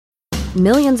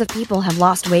Millions of people have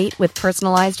lost weight with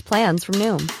personalized plans from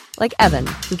Noom. Like Evan,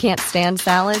 who can't stand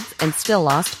salads and still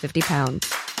lost 50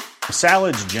 pounds.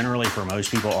 Salads generally for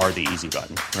most people are the easy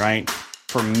button, right?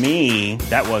 For me,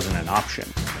 that wasn't an option.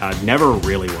 I never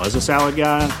really was a salad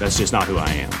guy. That's just not who I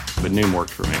am. But Noom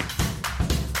worked for me.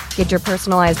 Get your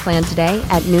personalized plan today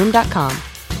at Noom.com.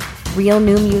 Real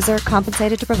Noom user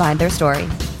compensated to provide their story.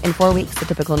 In 4 weeks, the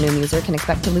typical Noom user can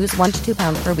expect to lose 1 to 2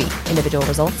 pounds per week. Individual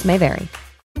results may vary.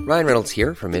 Ryan Reynolds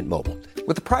here from Mint Mobile.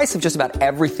 With the price of just about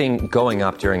everything going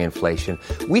up during inflation,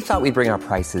 we thought we'd bring our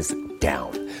prices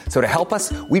down. So to help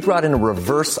us, we brought in a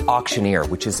reverse auctioneer,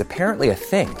 which is apparently a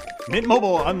thing. Mint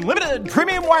Mobile Unlimited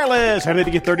Premium Wireless. How to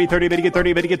get 30, 30, bit to get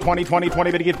 30, bit to get 20, 20,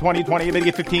 20, bit to get 20, 20, bit to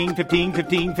get 15, 15,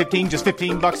 15, 15, just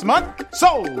 $15 a month?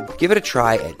 Sold! Give it a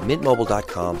try at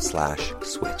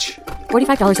mintmobile.com/switch.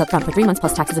 $45 up front for 3 months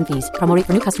plus taxes and fees. Promo rate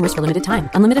for new customers for limited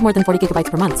time. Unlimited more than 40 gigabytes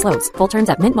per month. Slows full terms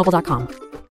at mintmobile.com.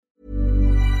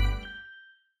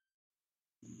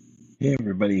 Hey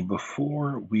everybody,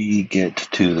 before we get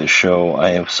to the show,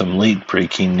 I have some late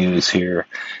breaking news here,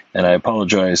 and I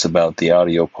apologize about the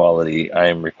audio quality. I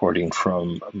am recording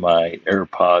from my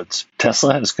AirPods.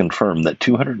 Tesla has confirmed that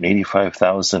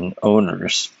 285,000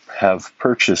 owners have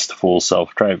purchased full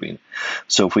self-driving.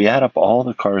 So if we add up all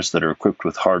the cars that are equipped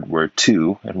with Hardware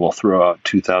 2, and we'll throw out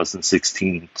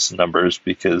 2016's numbers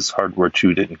because Hardware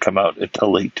 2 didn't come out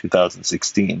until late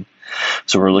 2016.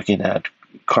 So we're looking at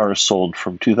cars sold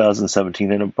from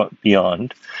 2017 and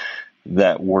beyond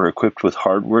that were equipped with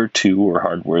Hardware 2 or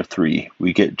Hardware 3.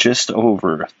 We get just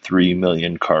over 3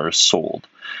 million cars sold.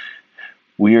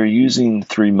 We are using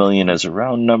 3 million as a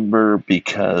round number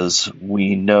because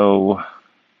we know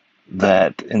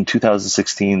that in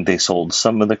 2016 they sold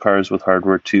some of the cars with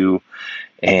Hardware 2,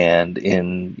 and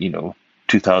in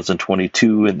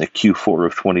 2022 in the Q4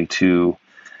 of 22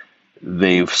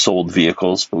 they've sold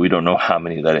vehicles, but we don't know how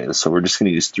many that is. So we're just going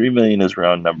to use 3 million as a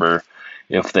round number.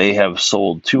 If they have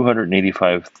sold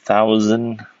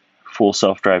 285,000 full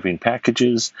self-driving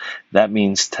packages, that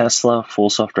means Tesla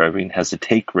full self-driving has a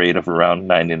take rate of around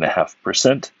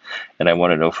 9.5%. And I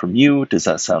want to know from you, does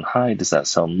that sound high? Does that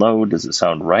sound low? Does it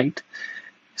sound right?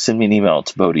 Send me an email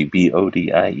to Bodie,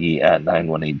 BODIE, at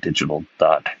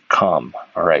 918digital.com.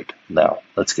 All right, now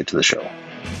let's get to the show.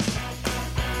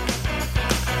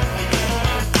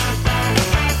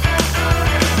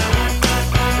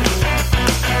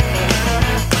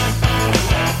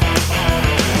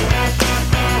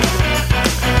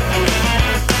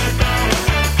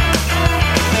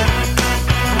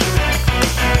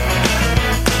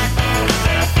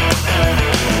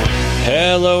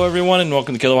 Hello, everyone, and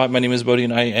welcome to Kilowatt. My name is Bodie,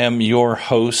 and I am your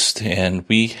host, and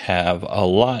we have a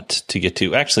lot to get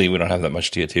to. Actually, we don't have that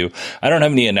much to get to. I don't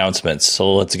have any announcements,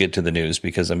 so let's get to the news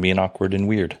because I'm being awkward and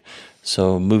weird.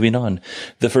 So moving on.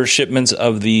 The first shipments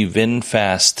of the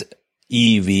VinFast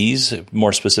EVs,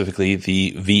 more specifically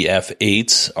the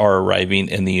VF8s, are arriving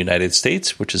in the United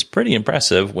States, which is pretty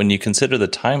impressive when you consider the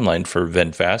timeline for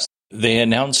VinFast. They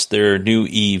announced their new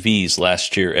EVs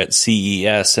last year at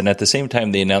CES, and at the same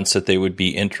time, they announced that they would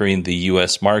be entering the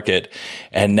U.S. market,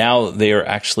 and now they are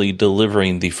actually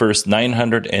delivering the first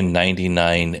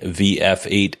 999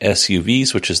 VF8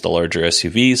 SUVs, which is the larger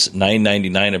SUVs.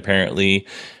 999 apparently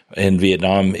in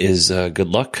Vietnam is good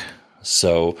luck.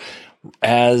 So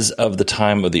as of the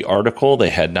time of the article, they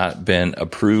had not been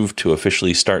approved to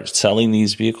officially start selling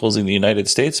these vehicles in the United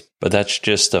States, but that's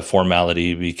just a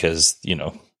formality because,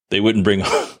 they wouldn't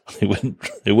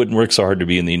they wouldn't work so hard to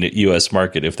be in the U.S.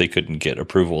 market if they couldn't get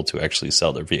approval to actually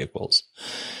sell their vehicles.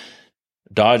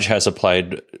 Dodge has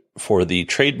applied for the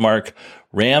trademark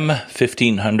Ram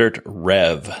 1500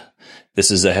 REV.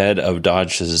 This is ahead of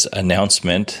Dodge's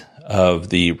announcement of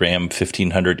the Ram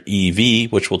 1500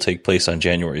 EV, which will take place on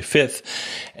January 5th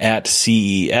at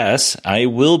CES. I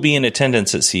will be in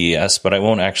attendance at CES, but I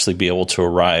won't actually be able to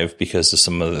arrive because of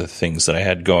some of the things that I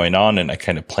had going on, and I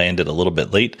kind of planned it a little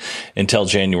bit late until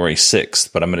January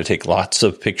 6th. But I'm going to take lots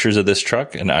of pictures of this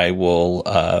truck, and I will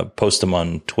post them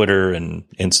on Twitter and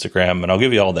Instagram, and I'll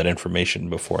give you all that information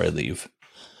before I leave.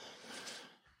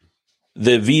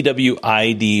 The VW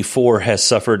ID4 has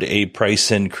suffered a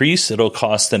price increase. It'll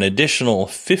cost an additional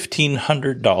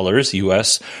 $1,500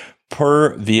 US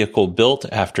per vehicle built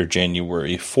after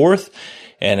January 4th.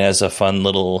 And as a fun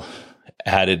little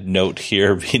added note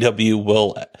here, VW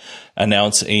will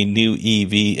announce a new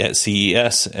EV at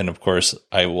CES. And of course,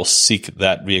 I will seek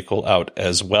that vehicle out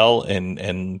as well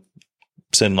and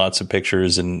send lots of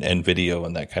pictures and video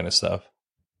and that kind of stuff.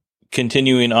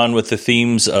 Continuing on with the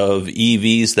themes of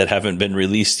EVs that haven't been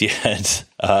released yet,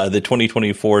 the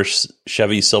 2024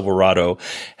 Chevy Silverado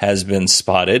has been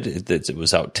spotted. It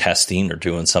was out testing or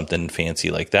doing something fancy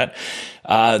like that.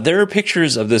 There are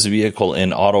pictures of this vehicle in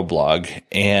Autoblog,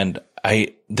 and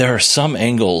there are some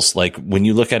angles, like when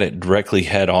you look at it directly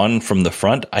head on from the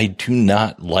front, I do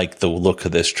not like the look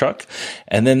of this truck.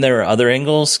 And then there are other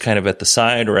angles kind of at the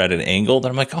side or at an angle that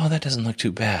I'm like, oh, that doesn't look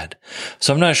too bad.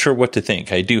 So I'm not sure what to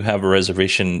think. I do have a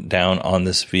reservation down on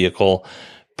this vehicle,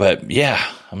 but yeah,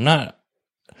 I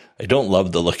don't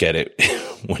love the look at it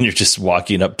when you're just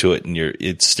walking up to it and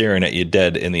it's staring at you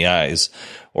dead in the eyes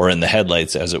or in the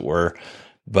headlights, as it were.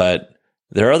 But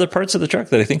there are other parts of the truck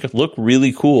that I think look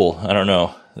really cool. I don't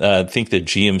know. I think the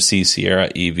GMC Sierra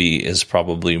EV is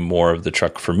probably more of the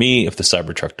truck for me if the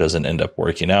Cybertruck doesn't end up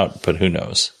working out, but who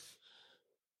knows?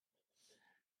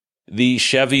 The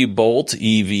Chevy Bolt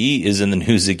EV is in the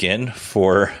news again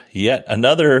for yet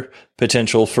another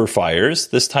potential for fires.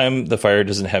 This time the fire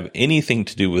doesn't have anything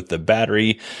to do with the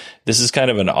battery. This is kind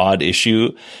of an odd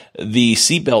issue. The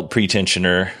seatbelt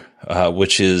pretensioner,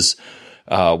 which is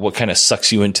what kind of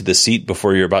sucks you into the seat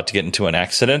before you're about to get into an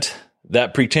accident,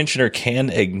 that pretensioner can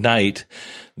ignite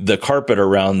the carpet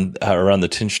around the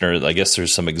tensioner. I guess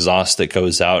there's some exhaust that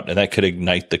goes out, and that could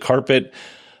ignite the carpet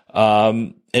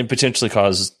and potentially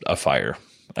cause a fire.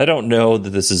 I don't know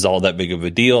that this is all that big of a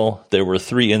deal. There were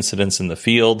 3 incidents in the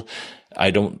field.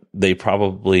 They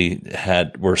probably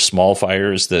were small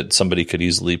fires that somebody could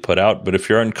easily put out. But if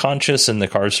you're unconscious and the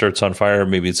car starts on fire,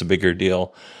 maybe it's a bigger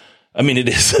deal. I mean, it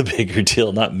is a bigger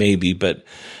deal, not maybe, but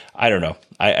I don't know.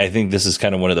 I think this is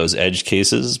kind of one of those edge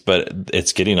cases, but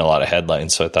it's getting a lot of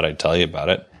headlines, so I thought I'd tell you about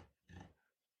it.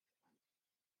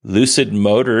 Lucid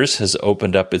Motors has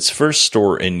opened up its first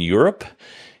store in Europe.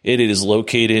 It is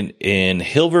located in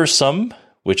Hilversum,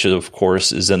 which of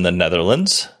course is in the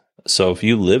Netherlands. So if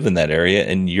you live in that area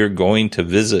and you're going to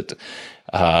visit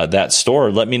that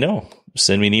store, let me know.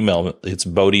 Send me an email. It's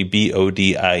Bodie,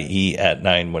 BODIE at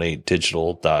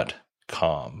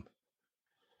 918digital.com.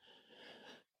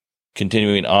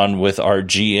 Continuing on with our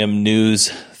GM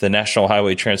news, the National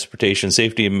Highway Transportation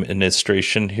Safety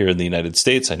Administration here in the United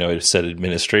States, I know I said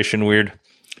administration weird,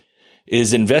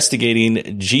 is investigating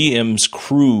GM's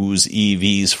Cruise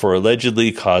EVs for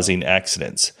allegedly causing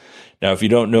accidents. Now, if you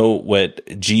don't know what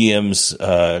GM's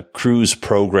Cruise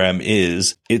program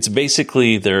is, it's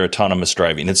basically their autonomous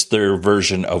driving. It's their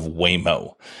version of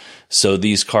Waymo. So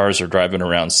these cars are driving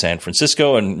around San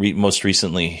Francisco and most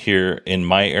recently here in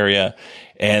my area,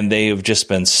 and they have just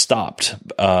been stopped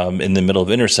in the middle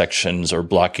of intersections or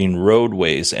blocking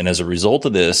roadways. And as a result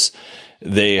of this,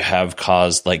 they have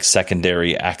caused like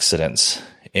secondary accidents.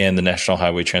 And the National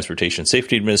Highway Transportation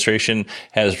Safety Administration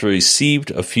has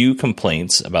received a few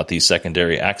complaints about these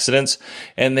secondary accidents,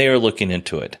 and they are looking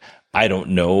into it. I don't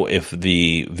know if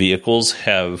the vehicles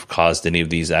have caused any of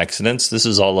these accidents. This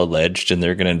is all alleged, and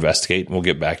they're going to investigate, and we'll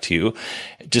get back to you.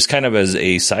 Just kind of as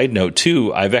a side note,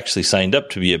 too, I've actually signed up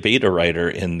to be a beta writer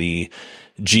in the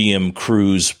GM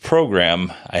Cruise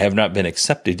program. I have not been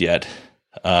accepted yet,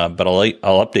 but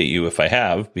I'll update you if I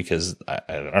have, because I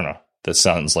don't know. That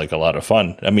sounds like a lot of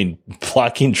fun. I mean,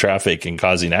 blocking traffic and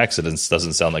causing accidents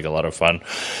doesn't sound like a lot of fun.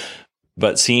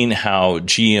 But seeing how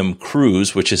GM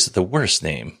Cruise, which is the worst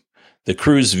name, the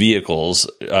Cruise vehicles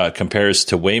compares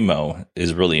to Waymo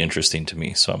is really interesting to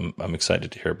me. So I'm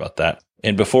excited to hear about that.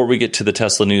 And before we get to the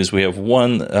Tesla news, we have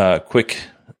one quick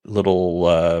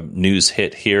little news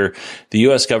hit here. The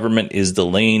U.S. government is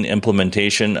delaying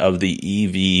implementation of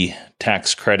the EV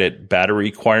tax credit battery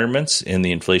requirements in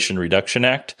the Inflation Reduction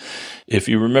Act. If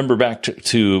you remember back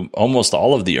to almost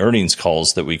all of the earnings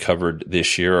calls that we covered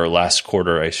this year, or last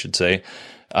quarter, I should say,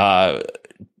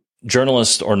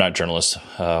 analysts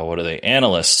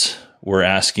were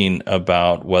asking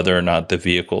about whether or not the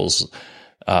vehicles,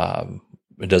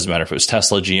 it doesn't matter if it was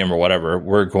Tesla, GM, or whatever,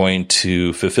 we're going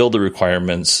to fulfill the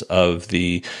requirements of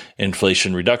the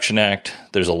Inflation Reduction Act.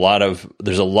 There's a lot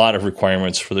of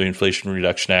requirements for the Inflation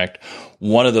Reduction Act.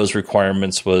 One of those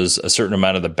requirements was a certain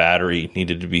amount of the battery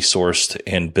needed to be sourced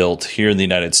and built here in the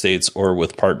United States or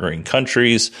with partnering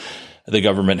countries. The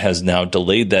government has now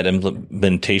delayed that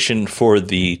implementation for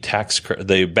the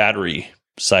the battery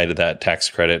side of that tax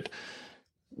credit.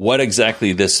 What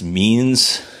exactly this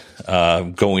means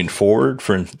going forward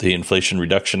for the Inflation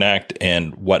Reduction Act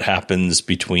and what happens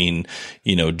between,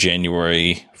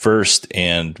 January 1st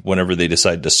and whenever they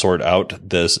decide to sort out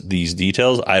these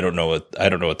details, I don't know what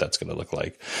that's going to look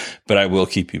like, but I will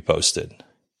keep you posted.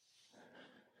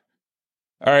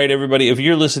 All right, everybody, if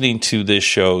you're listening to this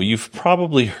show, you've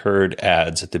probably heard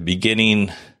ads at the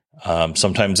beginning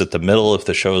sometimes at the middle if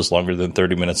the show is longer than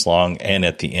 30 minutes long, and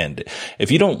at the end.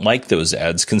 If you don't like those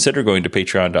ads, consider going to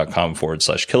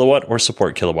patreon.com/kilowatt or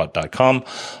supportkilowatt.com.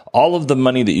 All of the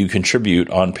money that you contribute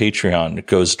on Patreon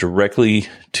goes directly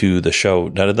to the show.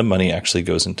 None of the money actually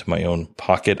goes into my own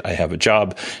pocket. I have a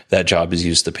job. That job is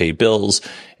used to pay bills.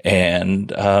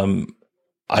 And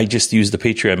I just use the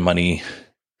Patreon money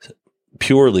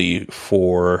purely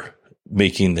for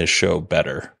making this show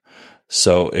better.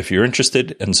 So if you're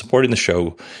interested in supporting the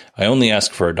show, I only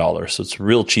ask for $1. So it's a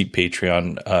real cheap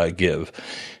Patreon give.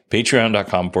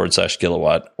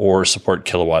 Patreon.com/kilowatt or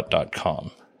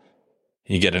supportkilowatt.com.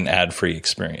 You get an ad-free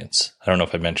experience. I don't know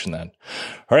if I mentioned that.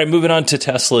 All right, moving on to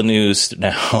Tesla news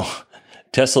now.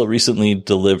 Tesla recently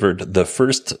delivered the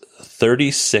first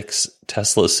 36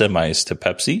 Tesla semis to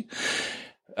Pepsi.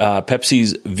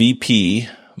 Pepsi's VP,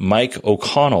 Mike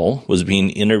O'Connell, was being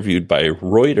interviewed by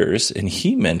Reuters, and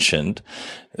he mentioned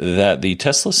that the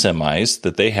Tesla semis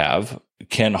that they have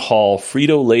can haul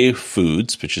Frito-Lay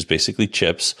foods, which is basically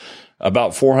chips,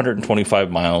 about 425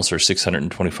 miles or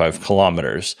 625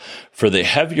 kilometers. For the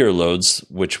heavier loads,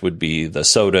 which would be the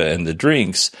soda and the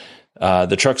drinks,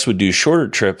 the trucks would do shorter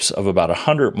trips of about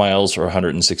 100 miles or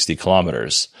 160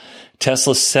 kilometers.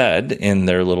 Tesla said in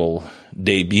their little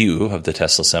debut of the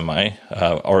Tesla Semi,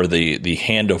 or the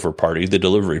handover party, the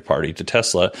delivery party to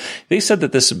Tesla, they said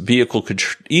that this vehicle could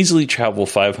easily travel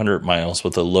 500 miles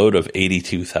with a load of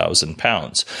 82,000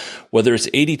 pounds. Whether it's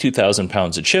 82,000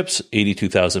 pounds of chips,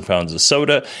 82,000 pounds of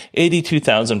soda,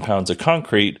 82,000 pounds of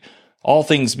concrete, all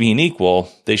things being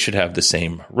equal, they should have the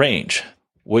same range,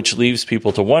 which leaves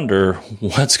people to wonder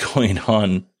what's going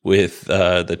on with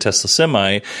the Tesla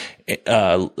Semi,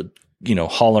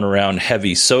 hauling around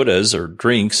heavy sodas or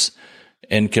drinks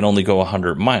and can only go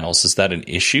 100 miles. Is that an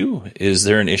issue? Is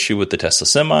there an issue with the Tesla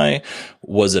Semi?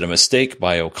 Was it a mistake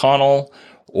by O'Connell?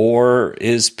 Or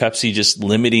is Pepsi just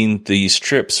limiting these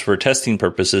trips for testing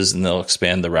purposes and they'll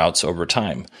expand the routes over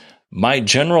time? My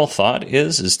general thought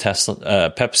is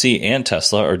Pepsi and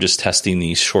Tesla are just testing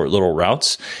these short little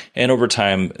routes, and over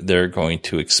time they're going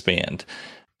to expand.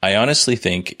 I honestly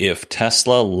think if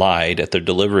Tesla lied at their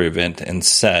delivery event and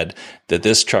said that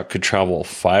this truck could travel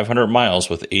 500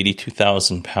 miles with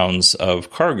 82,000 pounds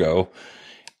of cargo,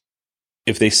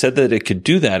 if they said that it could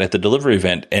do that at the delivery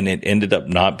event and it ended up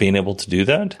not being able to do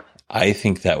that, I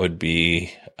think that would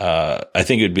be I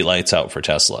think it would be lights out for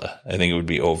Tesla. I think it would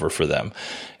be over for them,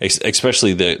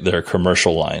 especially their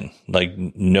commercial line. Like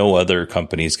no other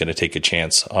company is going to take a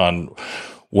chance on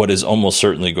what is almost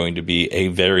certainly going to be a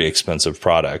very expensive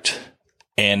product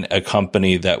and a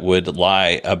company that would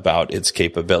lie about its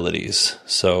capabilities.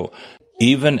 So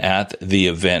even at the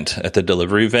event, at the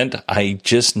delivery event, I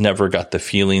just never got the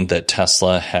feeling that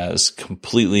Tesla has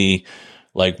completely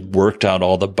worked out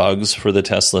all the bugs for the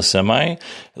Tesla Semi.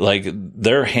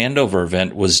 Their handover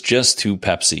event was just to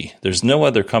Pepsi. There's no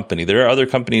other company. There are other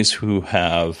companies who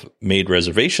have made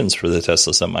reservations for the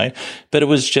Tesla Semi, but it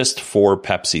was just for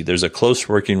Pepsi. There's a close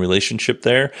working relationship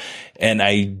there. And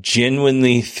I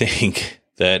genuinely think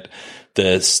that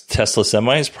the Tesla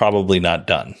Semi is probably not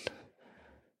done.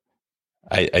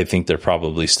 I think they're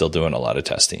probably still doing a lot of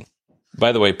testing.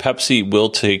 By the way, Pepsi will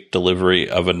take delivery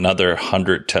of another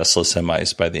 100 Tesla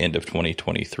semis by the end of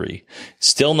 2023.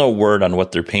 Still no word on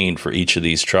what they're paying for each of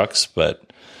these trucks,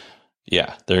 but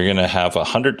yeah, they're going to have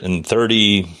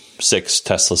 136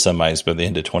 Tesla semis by the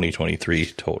end of 2023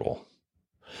 total.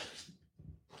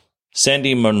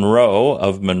 Sandy Munro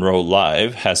of Munro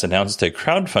Live has announced a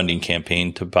crowdfunding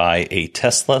campaign to buy a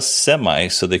Tesla Semi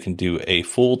so they can do a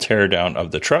full teardown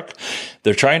of the truck.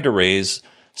 They're trying to raise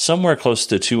somewhere close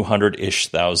to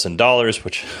 $200,000,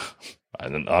 which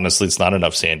honestly, it's not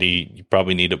enough, Sandy. You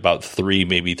probably need about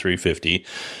maybe $350.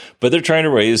 But they're trying to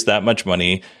raise that much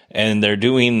money, and they're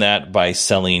doing that by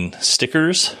selling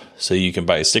stickers. So you can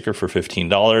buy a sticker for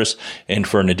 $15, and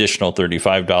for an additional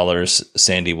 $35,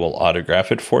 Sandy will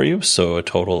autograph it for you. So a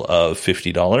total of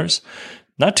 $50.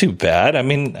 Not too bad. I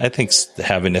mean, I think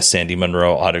having a Sandy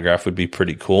Munro autograph would be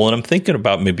pretty cool. And I'm thinking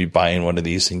about maybe buying one of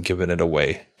these and giving it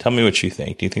away. Tell me what you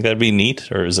think. Do you think that'd be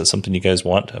neat, or is that something you guys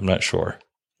want? I'm not sure.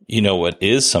 You know what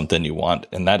is something you want,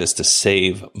 and that is to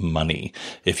save money.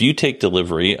 If you take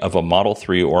delivery of a Model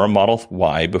 3 or a Model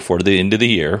Y before the end of the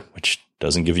year, which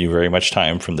doesn't give you very much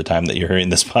time from the time that you're hearing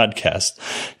this podcast,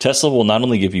 Tesla will not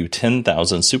only give you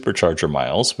 10,000 supercharger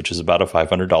miles, which is about a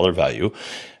 $500 value,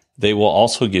 they will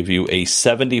also give you a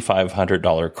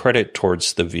 $7,500 credit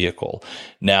towards the vehicle.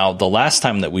 Now, the last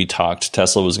time that we talked,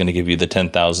 Tesla was going to give you the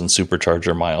 10,000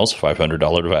 supercharger miles,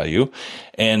 $500 value,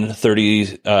 and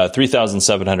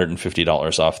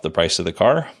 $3,750 off the price of the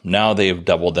car. Now they have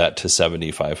doubled that to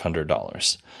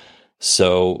 $7,500.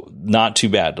 So not too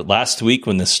bad. Last week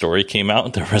when this story came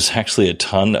out, there was actually a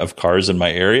ton of cars in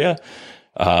my area.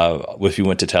 If you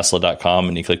went to Tesla.com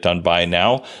and you clicked on buy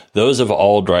now, those have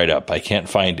all dried up. I can't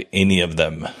find any of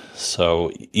them.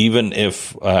 So even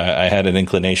if I had an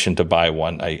inclination to buy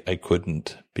one, I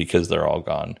couldn't because they're all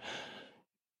gone.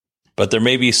 But there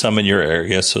may be some in your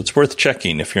area, so it's worth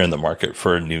checking if you're in the market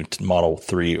for a new Model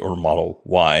 3 or Model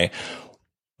Y.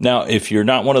 Now, if you're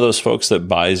not one of those folks that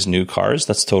buys new cars,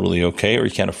 that's totally okay, or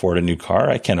you can't afford a new car.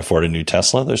 I can't afford a new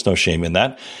Tesla. There's no shame in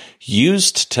that.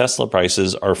 Used Tesla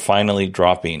prices are finally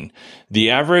dropping.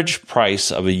 The average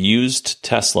price of a used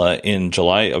Tesla in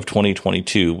July of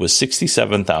 2022 was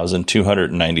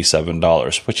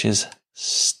 $67,297, which is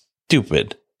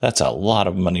stupid. That's a lot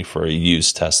of money for a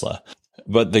used Tesla.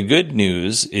 But the good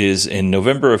news is in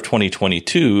November of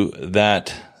 2022,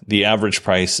 that the average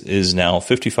price is now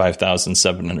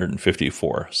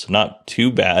 $55,754. So not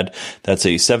too bad. That's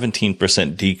a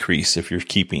 17% decrease if you're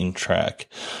keeping track.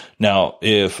 Now,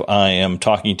 if I am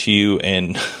talking to you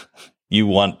and you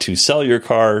want to sell your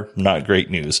car, not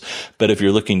great news. But if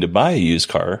you're looking to buy a used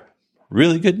car,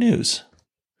 really good news.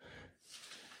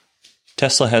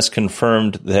 Tesla has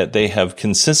confirmed that they have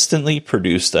consistently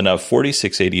produced enough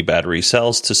 4680 battery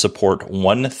cells to support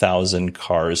 1,000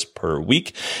 cars per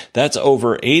week. That's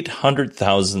over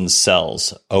 800,000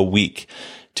 cells a week.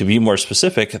 To be more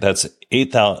specific, that's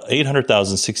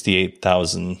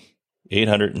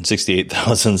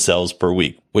 868,000 cells per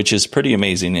week, which is pretty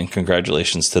amazing. And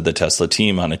congratulations to the Tesla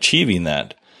team on achieving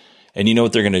that. And you know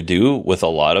what they're going to do with a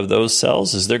lot of those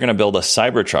cells is they're going to build a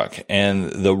Cybertruck,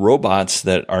 and the robots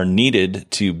that are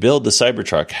needed to build the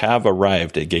Cybertruck have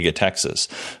arrived at Giga Texas.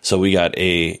 So we got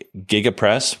a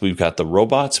Gigapress, we've got the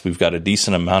robots, we've got a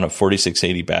decent amount of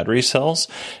 4680 battery cells.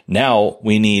 Now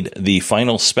we need the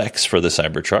final specs for the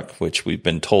Cybertruck, which we've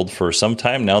been told for some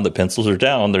time now that pencils are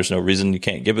down. There's no reason you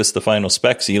can't give us the final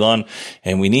specs, Elon,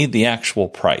 and we need the actual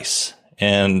price.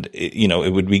 And,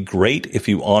 it would be great if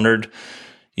you honored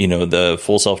the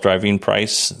full self-driving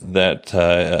price that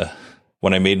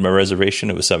when I made my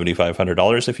reservation, it was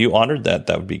 $7,500. If you honored that,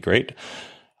 that would be great.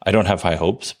 I don't have high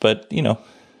hopes, but, we're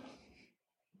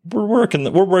working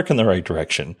the right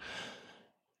direction.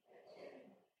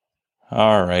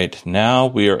 All right. Now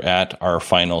we are at our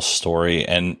final story.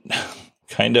 And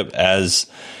kind of as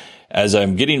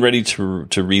I'm getting ready to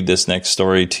read this next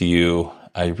story to you,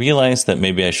 I realized that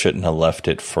maybe I shouldn't have left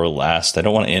it for last. I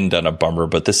don't want to end on a bummer,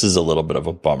 but this is a little bit of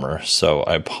a bummer, so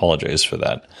I apologize for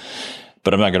that.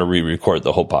 But I'm not going to re-record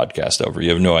the whole podcast over. You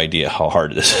have no idea how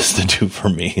hard this is to do for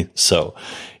me. So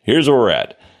here's where we're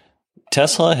at.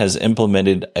 Tesla has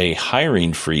implemented a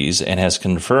hiring freeze and has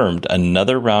confirmed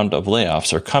another round of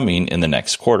layoffs are coming in the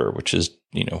next quarter, which is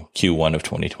Q1 of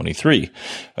 2023.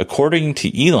 According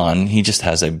to Elon, he just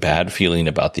has a bad feeling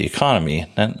about the economy.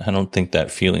 And I don't think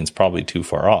that feeling's probably too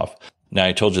far off. Now,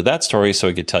 I told you that story so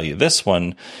I could tell you this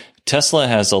one. Tesla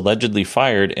has allegedly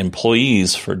fired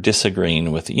employees for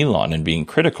disagreeing with Elon and being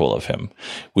critical of him.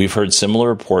 We've heard similar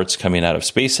reports coming out of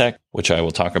SpaceX, which I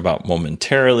will talk about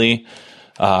momentarily,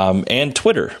 and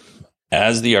Twitter.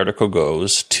 As the article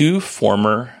goes, 2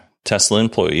 former Tesla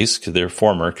employees,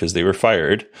 because they were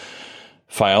fired,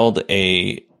 filed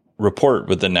a report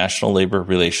with the National Labor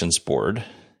Relations Board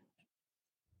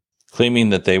claiming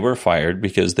that they were fired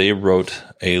because they wrote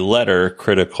a letter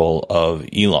critical of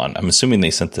Elon. I'm assuming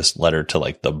they sent this letter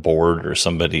to the board or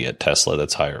somebody at Tesla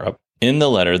that's higher up. In the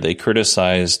letter, they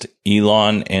criticized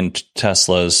Elon and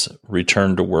Tesla's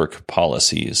return to work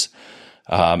policies.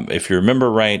 If you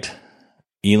remember right,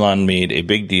 Elon made a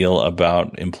big deal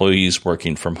about employees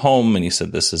working from home, and he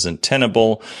said this isn't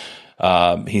tenable.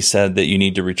 He said that you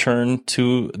need to return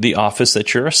to the office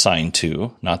that you're assigned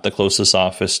to, not the closest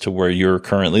office to where you're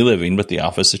currently living, but the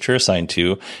office that you're assigned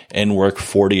to, and work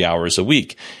 40 hours a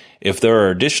week. If there are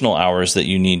additional hours that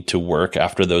you need to work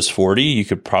after those 40, you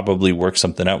could probably work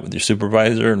something out with your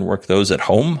supervisor and work those at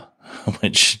home,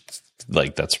 which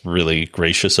that's really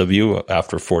gracious of you.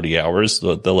 After 40 hours,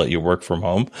 they'll let you work from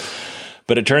home.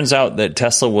 But it turns out that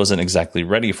Tesla wasn't exactly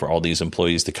ready for all these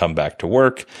employees to come back to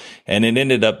work. And it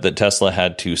ended up that Tesla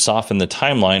had to soften the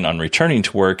timeline on returning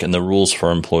to work and the rules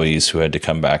for employees who had to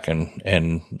come back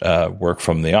and work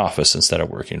from the office instead of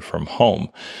working from home.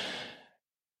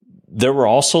 There were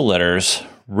also letters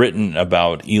written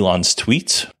about Elon's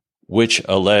tweets, which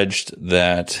alleged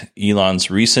that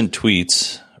Elon's recent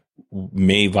tweets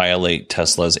may violate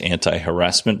Tesla's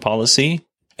anti-harassment policy.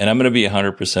 And I'm going to be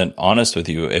 100% honest with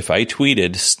you. If I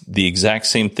tweeted the exact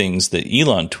same things that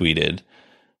Elon tweeted,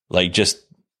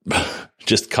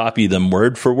 just copy them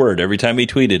word for word. Every time he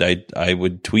tweeted, I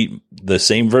would tweet the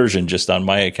same version just on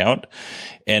my account.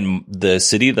 and the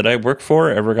city that I work for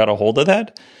ever got a hold of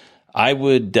that, I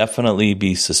would definitely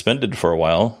be suspended for a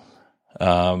while.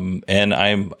 And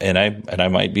I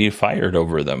might be fired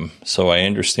over them. So I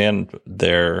understand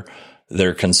their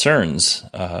concerns.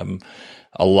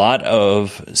 A lot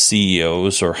of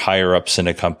CEOs or higher ups in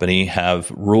a company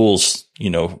have rules,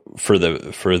 for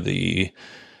the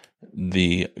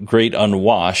great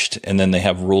unwashed, and then they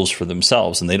have rules for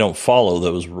themselves and they don't follow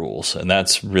those rules. And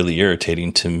that's really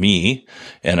irritating to me.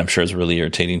 And I'm sure it's really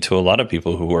irritating to a lot of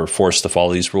people who are forced to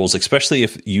follow these rules, especially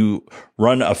if you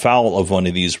run afoul of one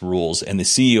of these rules and the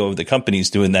CEO of the company is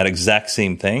doing that exact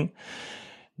same thing,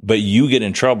 but you get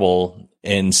in trouble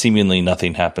and seemingly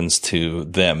nothing happens to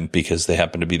them because they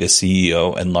happen to be the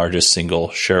CEO and largest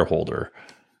single shareholder.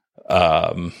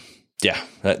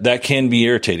 That can be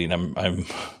irritating.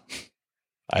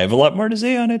 I have a lot more to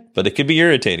say on it, but it could be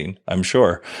irritating, I'm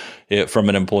sure, from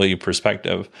an employee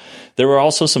perspective. There were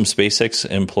also some SpaceX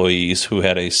employees who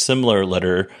had a similar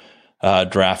letter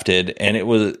drafted,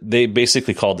 and they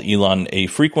basically called Elon a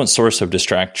frequent source of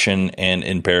distraction and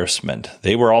embarrassment.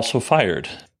 They were also fired.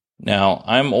 Now,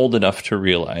 I'm old enough to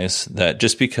realize that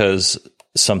just because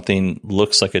something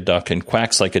looks like a duck and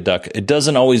quacks like a duck, it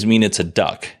doesn't always mean it's a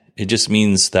duck. It just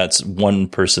means that's one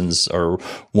person's or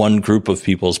one group of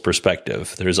people's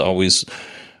perspective. There's always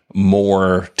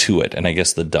more to it. And I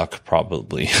guess the duck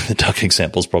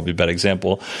example is probably a bad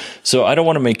example. So I don't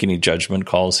want to make any judgment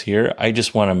calls here. I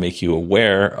just want to make you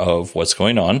aware of what's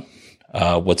going on,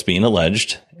 what's being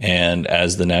alleged. And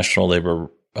as the National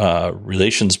Labor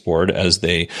Relations Board, as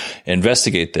they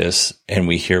investigate this and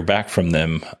we hear back from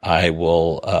them, I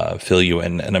will fill you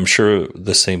in. And I'm sure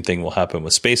the same thing will happen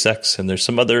with SpaceX. And there's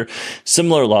some other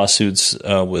similar lawsuits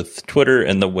with Twitter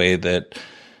and the way that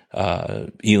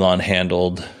Elon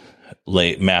handled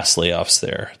mass layoffs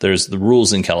there. There's the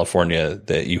rules in California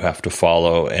that you have to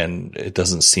follow, and it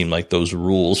doesn't seem like those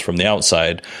rules from the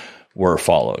outside were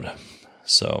followed.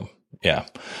 So, yeah.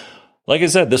 Like I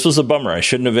said, this was a bummer. I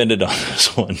shouldn't have ended on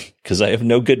this one because I have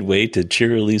no good way to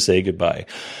cheerily say goodbye.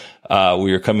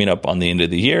 We are coming up on the end of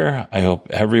the year. I hope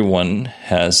everyone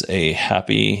has a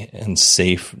happy and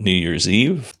safe New Year's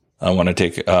Eve. I want to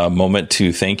take a moment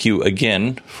to thank you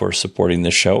again for supporting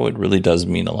the show. It really does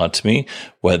mean a lot to me.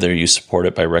 Whether you support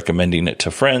it by recommending it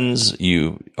to friends,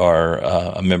 you are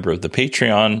a member of the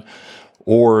Patreon,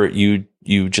 or you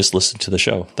just listen to the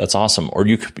show. That's awesome. Or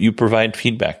you provide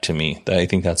feedback to me. I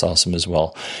think that's awesome as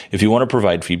well. If you want to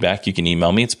provide feedback, you can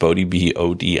email me. It's Bodie,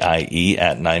 BODIE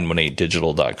at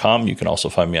 918digital.com. You can also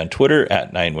find me on Twitter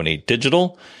at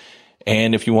 918digital.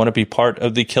 And if you want to be part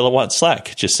of the Kilowatt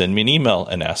Slack, just send me an email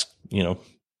and ask,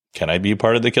 can I be a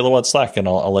part of the Kilowatt Slack? And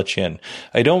I'll let you in.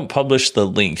 I don't publish the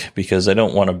link because I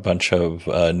don't want a bunch of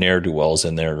ne'er-do-wells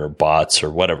in there or bots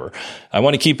or whatever. I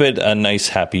want to keep it a nice,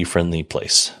 happy, friendly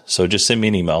place. So just send me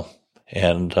an email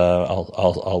and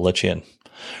I'll let you in.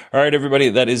 All right, everybody,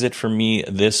 that is it for me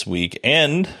this week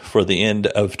and for the end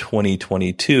of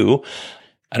 2022.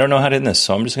 I don't know how to end this,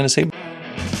 so I'm just going to say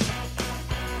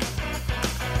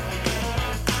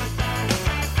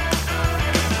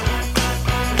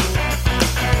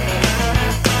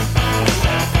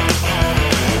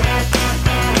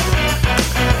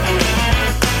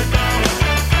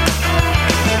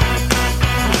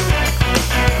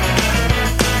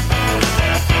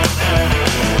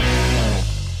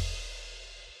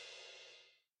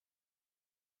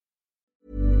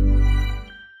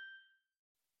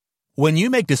When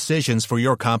you make decisions for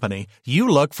your company, you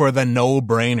look for the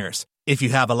no-brainers. If you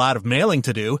have a lot of mailing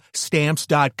to do,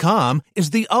 Stamps.com is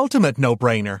the ultimate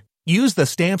no-brainer. Use the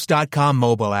Stamps.com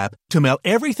mobile app to mail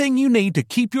everything you need to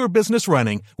keep your business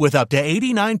running with up to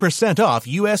 89% off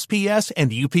USPS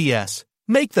and UPS.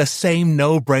 Make the same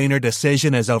no-brainer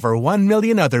decision as over 1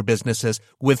 million other businesses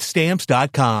with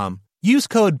Stamps.com. Use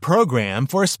code PROGRAM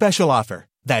for a special offer.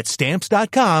 That's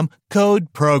Stamps.com,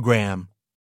 code PROGRAM.